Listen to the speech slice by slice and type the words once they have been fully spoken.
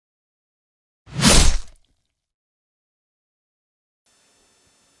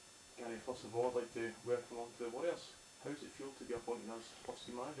first of all, I'd like to welcome on to the Warriors. How does it feel to be appointed as first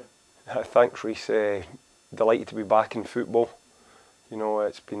team manager? Thanks, Rhys. Delighted to be back in football. You know,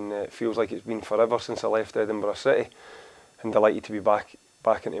 it feels like it's been forever since I left Edinburgh City, and delighted to be back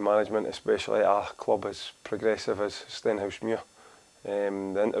into management, especially at a club as progressive as Stenhousemuir.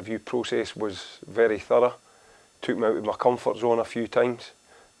 The interview process was very thorough. Took me out of my comfort zone a few times,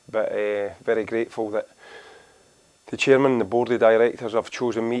 but very grateful that the chairman and the board of directors have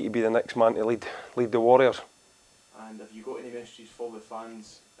chosen me to be the next man to lead the Warriors. And have you got any messages for the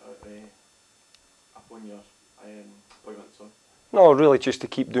fans upon your appointment? No, really just to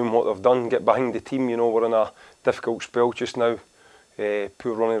keep doing what they've done, get behind the team. You know, we're in a difficult spell just now,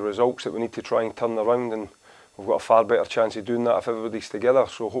 poor running results that we need to try and turn around, and we've got a far better chance of doing that if everybody's together.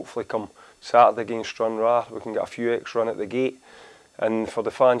 So hopefully come Saturday against Stranraer we can get a few extra run at the gate. And for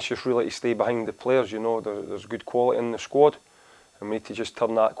the fans, just really to stay behind the players. You know, there's good quality in the squad, and we need to just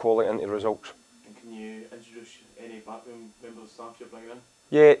turn that quality into results. And can you introduce any backroom members of staff you're bringing in?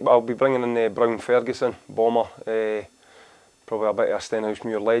 Yeah, I'll be bringing in Brown Ferguson, bomber, probably a bit of a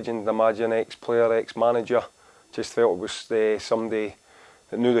Stenhousemuir legend, imagine, ex-player, ex-manager. Just felt it was somebody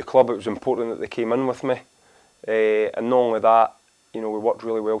that knew the club. It was important that they came in with me. And not only that, you know, we worked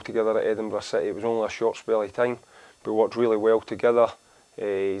really well together at Edinburgh City. It was only a short spell of time, but we worked really well together.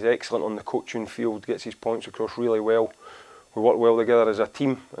 He's excellent on the coaching field, gets his points across really well. We work well together as a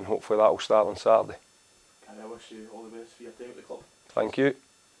team, and hopefully that will start on Saturday. And I wish you all the best for your time at the club. Thank you.